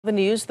The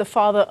news, the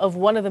father of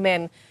one of the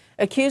men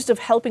accused of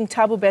helping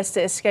Thabo Bester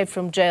escape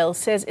from jail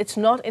says it's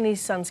not in his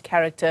son's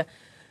character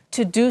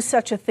to do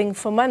such a thing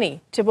for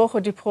money.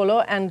 Teboho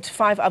Lipholo and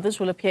 5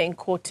 others will appear in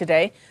court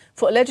today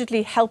for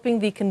allegedly helping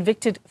the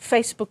convicted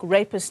Facebook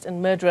rapist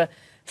and murderer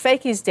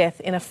fake his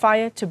death in a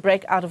fire to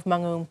break out of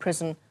Mangaung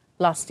prison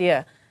last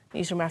year.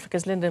 Newzroom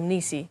Afrika's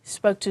Mnisi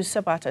spoke to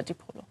Sabata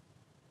Lipholo.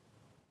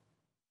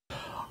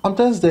 On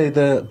Thursday,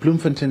 the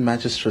Bloemfontein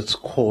Magistrate's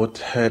Court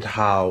heard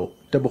how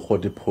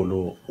Teboho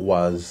Lipholo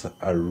was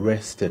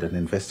arrested. An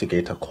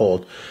investigator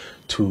called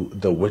to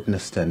the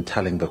witness stand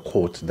telling the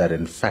court that,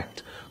 in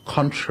fact,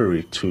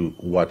 contrary to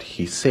what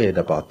he said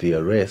about the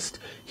arrest,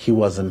 he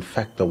was in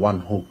fact the one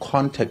who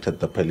contacted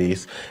the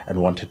police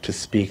and wanted to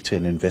speak to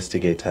an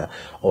investigator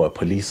or a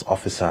police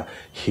officer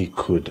he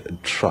could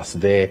trust.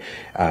 There,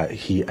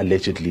 he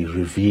allegedly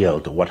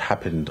revealed what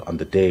happened on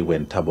the day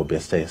when Thabo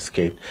Bester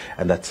escaped,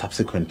 and that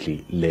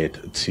subsequently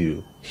led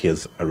to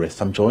his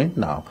arrest. I'm joined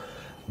now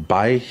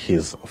by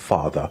his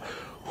father,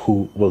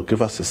 who will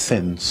give us a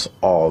sense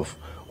of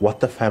what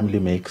the family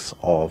makes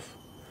of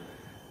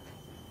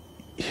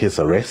his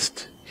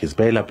arrest, his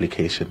bail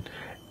application,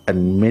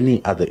 and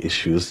many other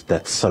issues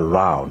that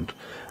surround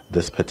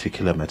this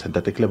particular matter.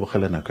 Bari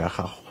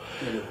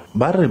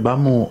ba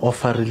mo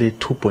offerile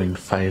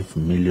 2.5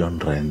 million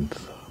rand,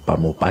 ba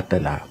mo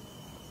patela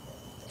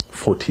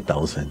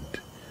 40,000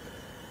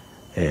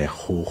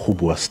 go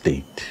bua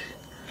state.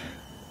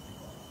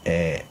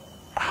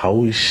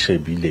 How is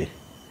shebile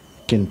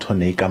ke ntho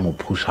ne ka mo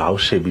push, how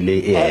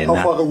shebile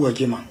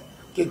ena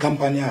ke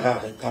company ya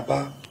gagwe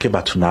kapa ke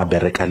batho na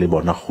bereka le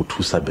bona go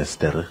thusa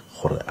Bester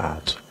gore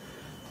a tswe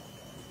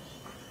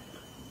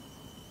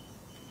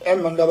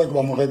manga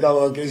ba mo reka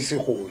ba ke se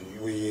gone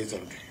o etsa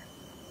ntho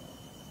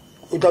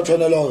o tla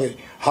tshwanela gore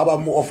ha ba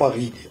mo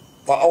offerile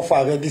ba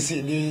offere di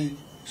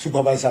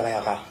supervisor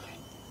ya gagwe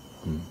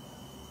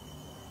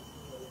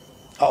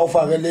a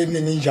offere le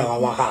manager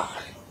wa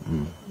gagwe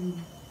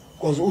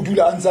because o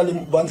dula antsa le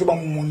ba ntse ba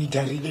mo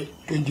monitorile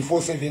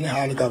 24/7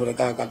 ha le ka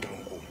bereka ka tronko.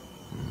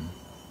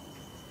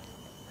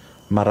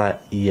 Mara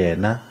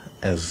yena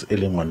as e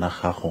le ngwana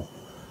gago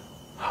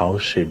ha o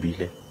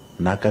shebile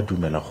na ka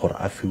dumela gore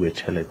a fiwe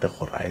tšhelete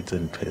gore a etse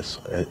ntho e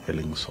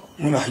leng so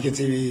mona ha ke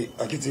tsebe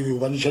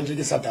ba ni tšhelete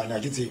ke satana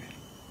ke tsebe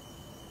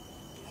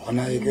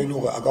gona e ke lo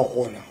ga ka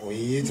gona o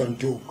etsa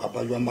ntho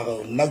kapa jwa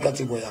mara nna ka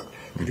tsebo ya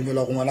ke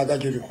dumela go ngwana ka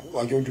ke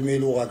wa ke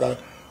dumela go ka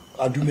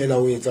a dumela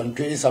o etsa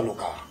ntho e sa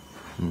loka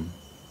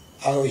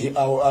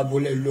a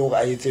bolelo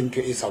ga etse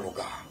ntho e sa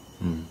loka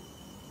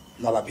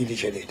mabapi le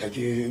tšhelete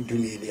ke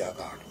dumele ya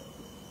ka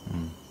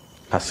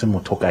ha se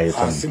motho ka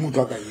etsa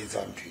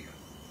ntho.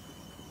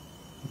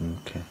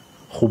 Okay,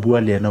 go bua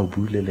le ena o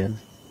buile le ena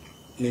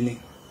nene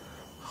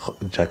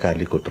jaka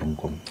le ko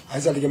tronkong ha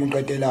sa le ke mo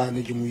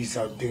qetelane ke mo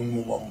isa teng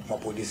mo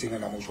mapodiseng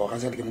na mo tshwa ga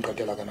sa le ke mo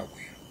qetela kana go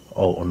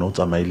o no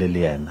tsamaile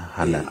le ena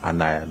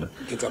ana ya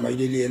ke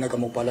tsamaile le ena ka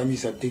mo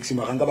palamisa taxi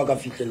ma ganga ba ka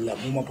fitlhella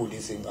mo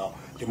mapodiseng a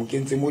ke mo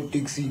kentse mo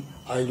taxi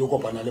a ile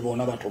kopana le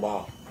bona batho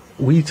ba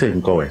o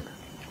itseng ko wena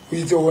o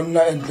itse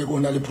wona entle go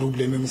na le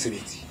problem mo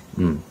sebetsi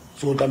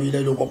so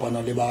tamile le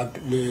kopana le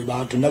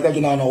batho nna ka ke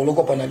nana go le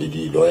kopana le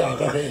di lawyer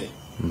ga ge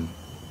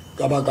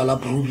ka ba ka la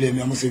problem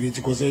ya mo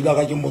sebetsi go se ila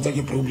ga ke mbotsa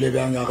ke problem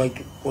ya ga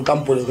o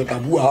tampole ke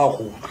tabua ha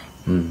go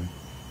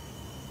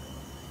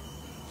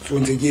so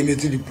ntse ke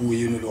emetse dipuo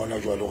eno le ona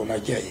jwa le gona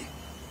ke a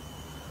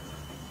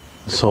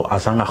so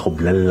asanga go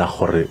blella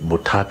gore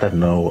bothata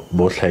no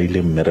bo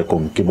hlaile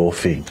mmerekong ke bo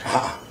feng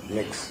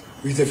next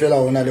o itse fela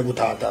ona le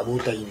bothata bo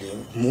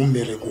hlaileng mo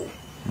mmerekong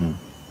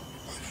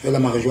fela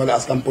ma re jwale a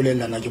ska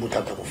mpolella na ke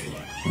bothata go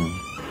fela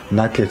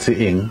na tletse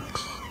eng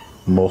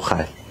mo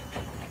gae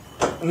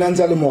nna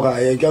ntse le mo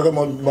gae ke re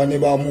ba ne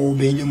ba mo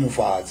beile mo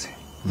fatshe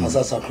a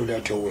sa tlhole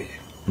a theoe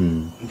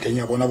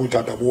ntenya bona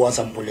bothata bo a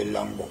sa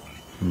mpolellang bona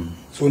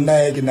so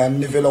nna ke na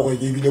nne fela go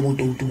ke bile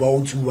botoutu ba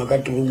o tsuba ka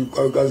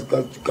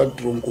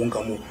tronkong ka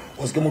mo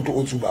o se ke motho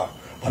o tsuba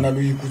bana lo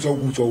ikutsa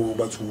o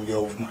ba tsubile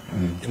o fuma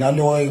ke na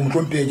no e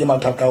mtlompe ke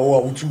mathata o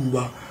a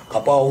tsuba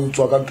kapa o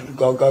tswa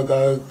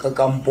ka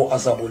kampo a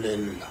sa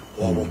bolella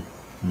wa bo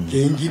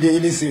ke ngile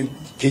ile se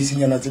case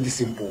nyana tse di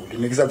simple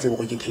ne ke sa tsebe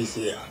go ke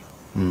case ya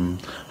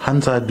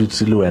hantsa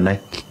dutse le wena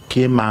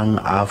ke mang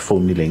a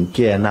founileng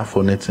ke ena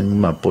fonetseng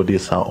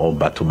mapodisa o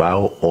batho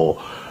bao o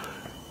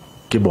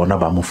ke bona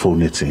ba mo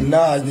founetseng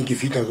na ke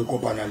fitla ke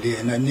kopana le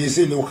ena ne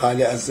se le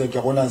gale a se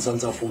ke gona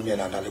ntsa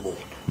founela na le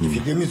bona ke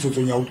fitle metsotso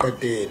nya o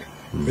qetela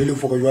le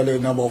foko jwale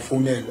na ba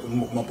founela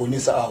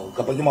maponisa ao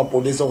kapa ke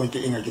maponisa go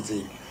ke enga ke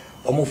tsebe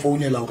ba mo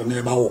founela go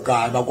ne ba go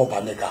ka ba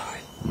kopane kae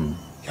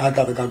ya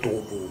tla ka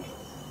toropong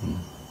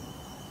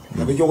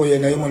ba be ke go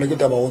yena e mona ke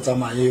taba go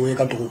tsamaye o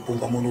ka toropong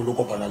ka mono lo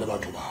kopana le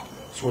batho ba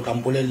so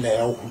tampolella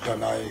ya go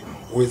khutlana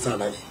o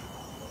etsala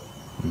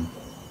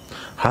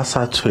ha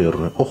sa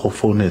tshwere o go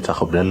founetsa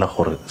go bolella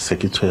gore se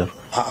ke tshwere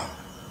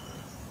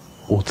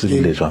o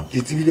tsebile jang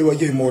ke tsebile wa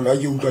ke mo la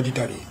ke utlwa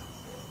ditabeng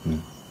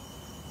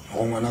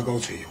go ngwana ka o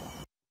tshwere